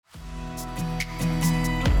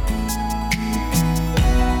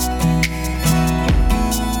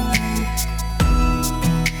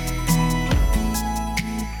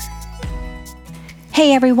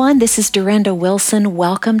Hey everyone, this is Dorinda Wilson.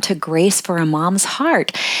 Welcome to Grace for a Mom's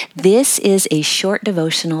Heart. This is a short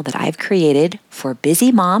devotional that I've created for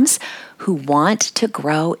busy moms who want to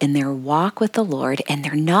grow in their walk with the Lord and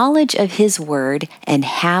their knowledge of His Word and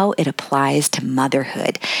how it applies to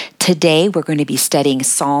motherhood. Today we're going to be studying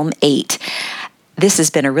Psalm 8. This has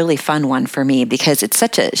been a really fun one for me because it's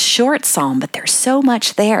such a short psalm, but there's so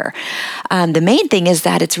much there. The main thing is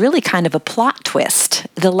that it's really kind of a plot twist.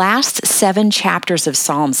 The last 7 chapters of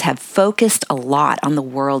Psalms have focused a lot on the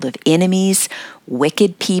world of enemies,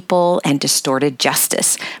 wicked people, and distorted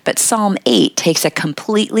justice. But Psalm 8 takes a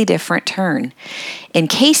completely different turn. In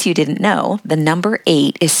case you didn't know, the number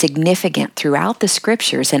 8 is significant throughout the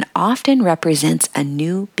scriptures and often represents a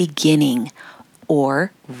new beginning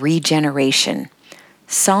or regeneration.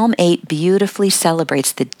 Psalm 8 beautifully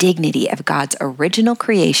celebrates the dignity of God's original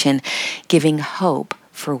creation, giving hope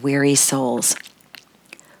for weary souls.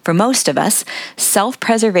 For most of us,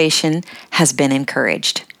 self-preservation has been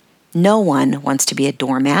encouraged. No one wants to be a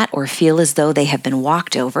doormat or feel as though they have been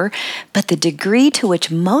walked over, but the degree to which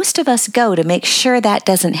most of us go to make sure that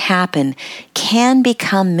doesn't happen can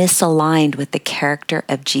become misaligned with the character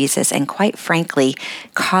of Jesus and, quite frankly,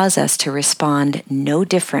 cause us to respond no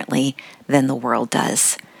differently than the world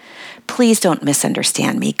does. Please don't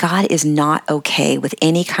misunderstand me. God is not okay with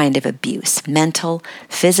any kind of abuse, mental,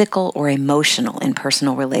 physical, or emotional in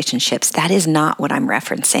personal relationships. That is not what I'm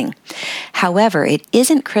referencing. However, it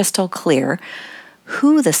isn't crystal clear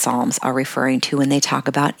who the Psalms are referring to when they talk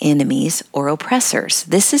about enemies or oppressors.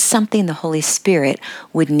 This is something the Holy Spirit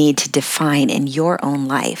would need to define in your own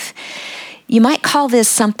life. You might call this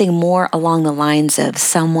something more along the lines of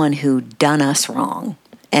someone who done us wrong.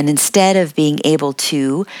 And instead of being able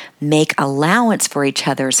to make allowance for each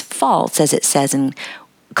other's faults, as it says in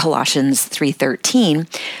Colossians 3:13,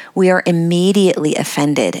 we are immediately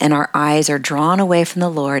offended and our eyes are drawn away from the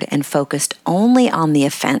Lord and focused only on the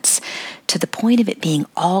offense to the point of it being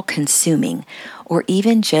all-consuming or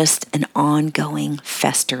even just an ongoing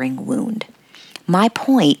festering wound. My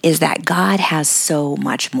point is that God has so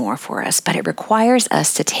much more for us, but it requires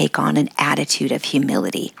us to take on an attitude of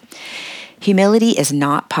humility. Humility is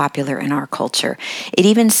not popular in our culture. It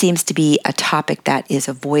even seems to be a topic that is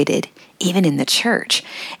avoided, even in the church.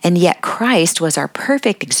 And yet Christ was our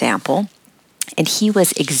perfect example, and He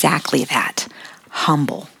was exactly that,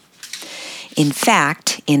 humble. In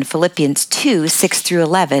fact, in Philippians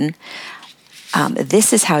 2:6-11,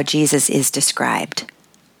 this is how Jesus is described.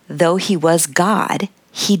 Though He was God,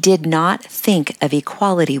 He did not think of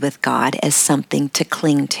equality with God as something to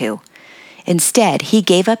cling to. Instead, He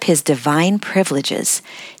gave up His divine privileges.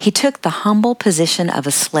 He took the humble position of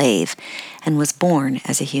a slave and was born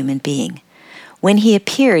as a human being. When He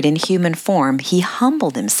appeared in human form, He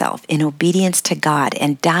humbled Himself in obedience to God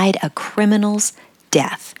and died a criminal's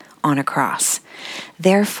death on a cross.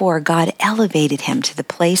 Therefore, God elevated Him to the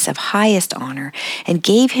place of highest honor and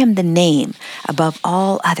gave Him the name above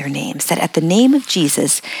all other names, that at the name of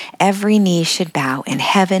Jesus, every knee should bow in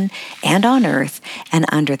heaven and on earth and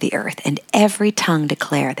under the earth, and every tongue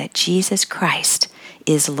declare that Jesus Christ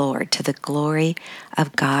is Lord, to the glory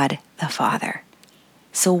of God the Father.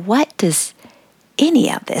 So what does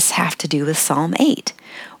any of this have to do with Psalm 8?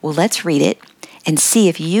 Well, let's read it and see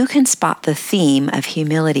if you can spot the theme of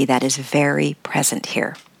humility that is very present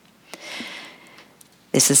here.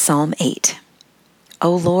 This is Psalm 8.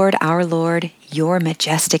 O Lord, our Lord, your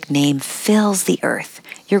majestic name fills the earth.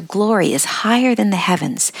 Your glory is higher than the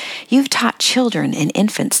heavens. You've taught children and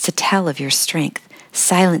infants to tell of your strength,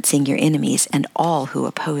 silencing your enemies and all who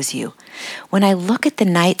oppose you. When I look at the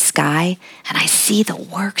night sky and I see the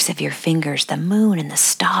works of your fingers, the moon and the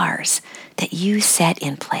stars that you set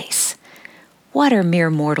in place, what are mere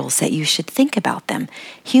mortals that you should think about them,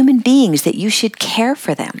 human beings that you should care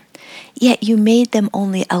for them? Yet you made them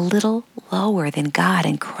only a little lower than God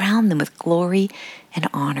and crowned them with glory and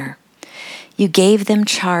honor. You gave them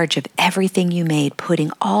charge of everything you made,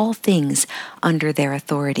 putting all things under their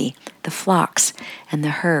authority, the flocks and the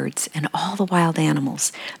herds and all the wild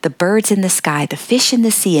animals, the birds in the sky, the fish in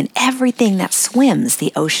the sea, and everything that swims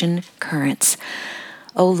the ocean currents.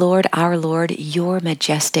 O Lord, our Lord, your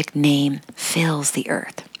majestic name fills the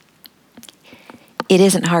earth. It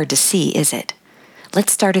isn't hard to see, is it?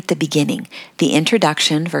 Let's start at the beginning. The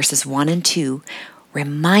introduction, verses 1 and 2,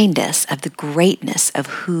 remind us of the greatness of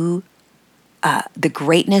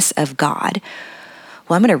God.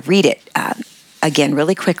 Well, I'm going to read it again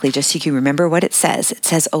really quickly just so you can remember what it says. It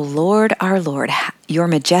says, O Lord, our Lord, your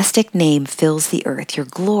majestic name fills the earth. Your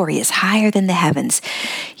glory is higher than the heavens.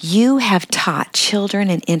 You have taught children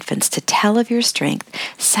and infants to tell of your strength,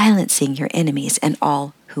 silencing your enemies and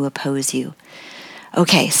all who oppose you.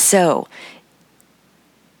 Okay, so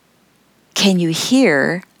can you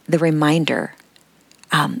hear the reminder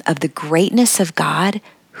of the greatness of God,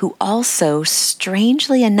 who also,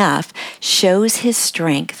 strangely enough, shows his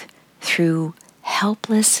strength through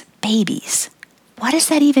helpless babies? What does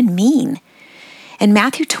that even mean? In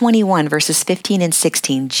Matthew 21, verses 15 and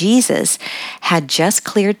 16, Jesus had just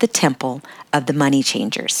cleared the temple of the money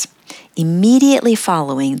changers. Immediately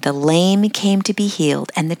following, the lame came to be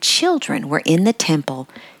healed, and the children were in the temple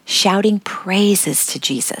shouting praises to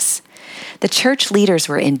Jesus. The church leaders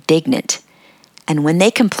were indignant, and when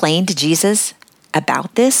they complained to Jesus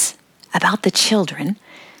about this, about the children,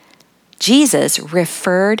 Jesus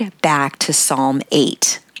referred back to Psalm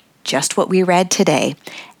 8, just what we read today,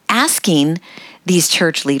 asking these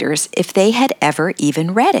church leaders if they had ever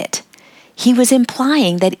even read it. He was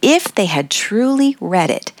implying that if they had truly read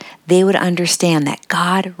it, they would understand that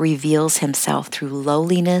God reveals himself through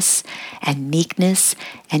lowliness and meekness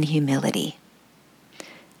and humility.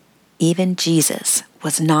 Even Jesus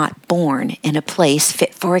was not born in a place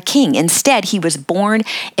fit for a king. Instead, he was born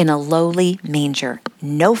in a lowly manger.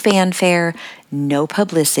 No fanfare, no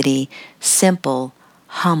publicity, simple,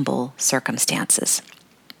 humble circumstances.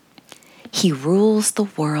 He rules the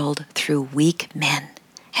world through weak men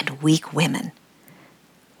and weak women.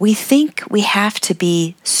 We think we have to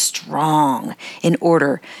be strong in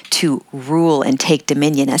order to rule and take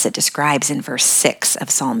dominion, as it describes in verse 6 of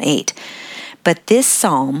Psalm 8. But this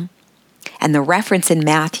psalm and the reference in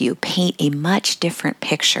Matthew paint a much different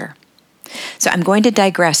picture. So I'm going to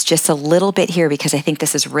digress just a little bit here because I think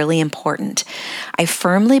this is really important. I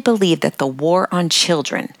firmly believe that the war on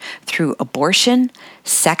children through abortion,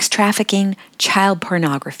 sex trafficking, child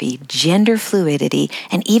pornography, gender fluidity,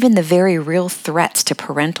 and even the very real threats to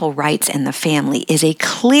parental rights and the family is a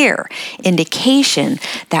clear indication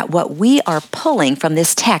that what we are pulling from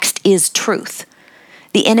this text is truth.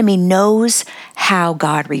 The enemy knows how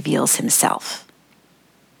God reveals himself.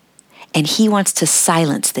 And he wants to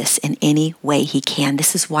silence this in any way he can.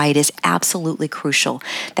 This is why it is absolutely crucial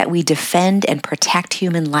that we defend and protect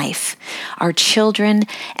human life. Our children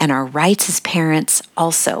and our rights as parents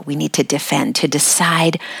also we need to defend, to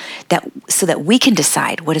decide that so that we can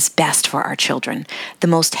decide what is best for our children. The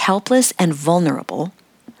most helpless and vulnerable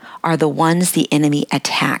are the ones the enemy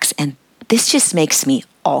attacks. And this just makes me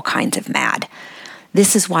all kinds of mad.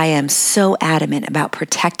 This is why I'm so adamant about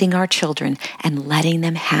protecting our children and letting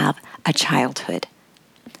them have a childhood.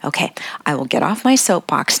 Okay, I will get off my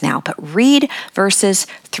soapbox now, but read verses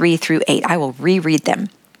 3 through 8. I will reread them.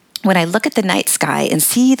 When I look at the night sky and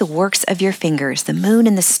see the works of your fingers, the moon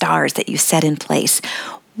and the stars that you set in place,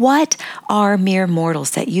 what are mere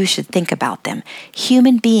mortals that you should think about them,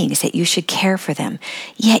 human beings that you should care for them?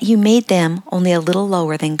 Yet you made them only a little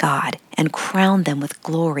lower than God and crowned them with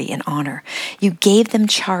glory and honor. You gave them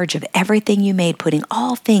charge of everything you made, putting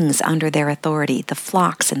all things under their authority, the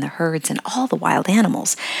flocks and the herds and all the wild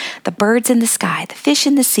animals, the birds in the sky, the fish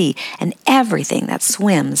in the sea, and everything that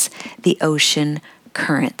swims the ocean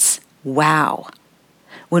currents. Wow.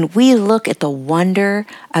 When we look at the wonder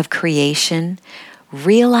of creation,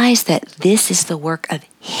 realize that this is the work of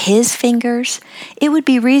his fingers, it would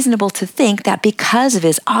be reasonable to think that because of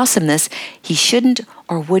his awesomeness, he shouldn't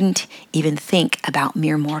or wouldn't even think about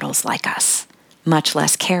mere mortals like us, much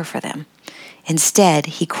less care for them. Instead,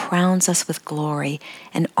 he crowns us with glory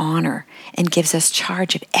and honor and gives us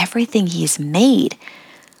charge of everything he has made.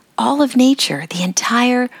 All of nature, the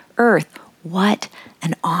entire earth, what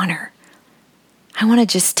an honor. I want to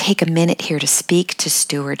just take a minute here to speak to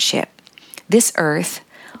stewardship. This earth,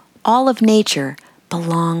 all of nature,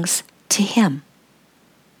 belongs to him.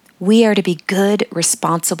 We are to be good,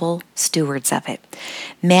 responsible stewards of it.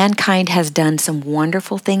 Mankind has done some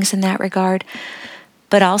wonderful things in that regard,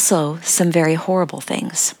 but also some very horrible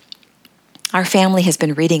things. Our family has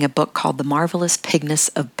been reading a book called The Marvelous Pigness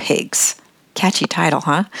of Pigs. Catchy title,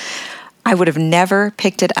 huh? I would have never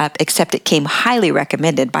picked it up except it came highly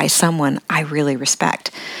recommended by someone I really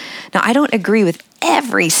respect. Now, I don't agree with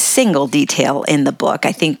every single detail in the book.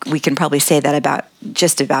 I think we can probably say that about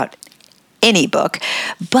just about any book,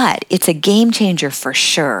 but it's a game changer for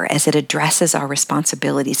sure as it addresses our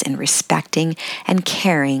responsibilities in respecting and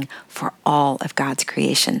caring for all of God's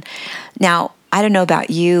creation. Now, I don't know about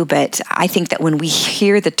you, but I think that when we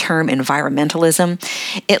hear the term environmentalism,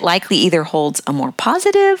 it likely either holds a more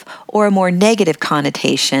positive or a more negative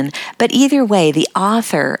connotation. But either way, the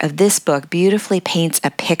author of this book beautifully paints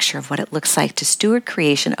a picture of what it looks like to steward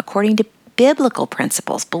creation according to biblical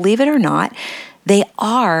principles. Believe it or not, they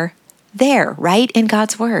are there, right in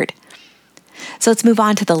God's Word. So let's move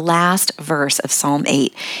on to the last verse of Psalm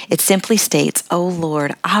 8. It simply states, O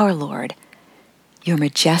Lord, our Lord, Your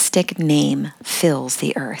majestic name fills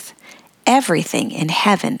the earth. Everything in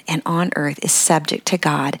heaven and on earth is subject to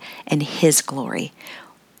God and His glory.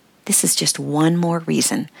 This is just one more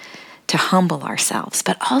reason to humble ourselves,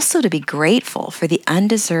 but also to be grateful for the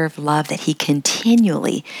undeserved love that He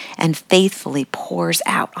continually and faithfully pours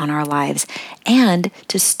out on our lives, and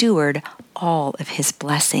to steward all of His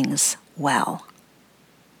blessings well.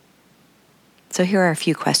 So here are a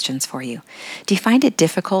few questions for you. Do you find it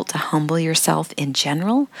difficult to humble yourself in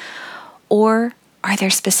general, or are there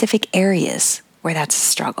specific areas where that's a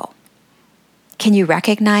struggle? Can you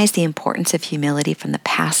recognize the importance of humility from the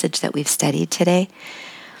passage that we've studied today?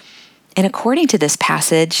 And according to this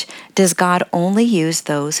passage, does God only use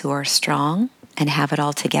those who are strong and have it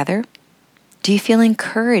all together? Do you feel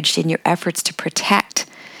encouraged in your efforts to protect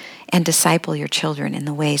and disciple your children in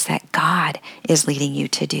the ways that God is leading you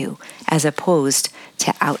to do, as opposed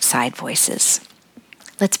to outside voices?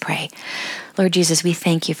 Let's pray. Lord Jesus, we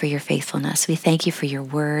thank you for your faithfulness. We thank you for your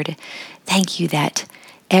word. Thank you that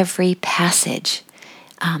every passage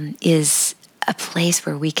is a place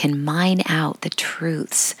where we can mine out the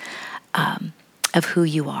truths of who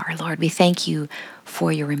you are. Lord, we thank you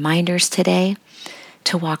for your reminders today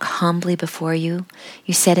to walk humbly before you.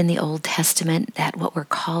 You said in the Old Testament that what we're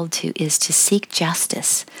called to is to seek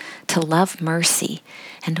justice, to love mercy,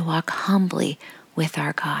 and to walk humbly with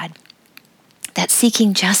our God. That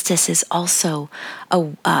seeking justice is also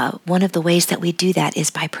one of the ways that we do that is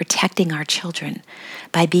by protecting our children,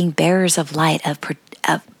 by being bearers of light,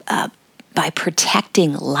 by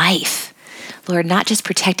protecting life. Lord, not just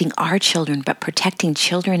protecting our children, but protecting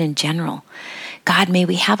children in general. God, may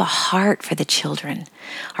we have a heart for the children.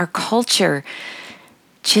 Our culture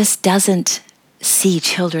just doesn't see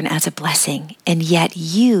children as a blessing, and yet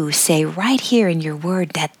you say right here in your word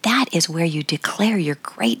that that is where you declare your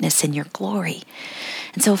greatness and your glory.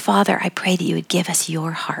 And so, Father, I pray that you would give us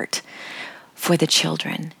your heart for the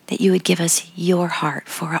children, that you would give us your heart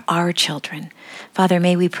for our children. Father,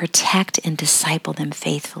 may we protect and disciple them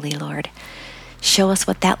faithfully, Lord. Show us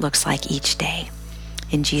what that looks like each day.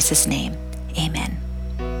 In Jesus' name, amen.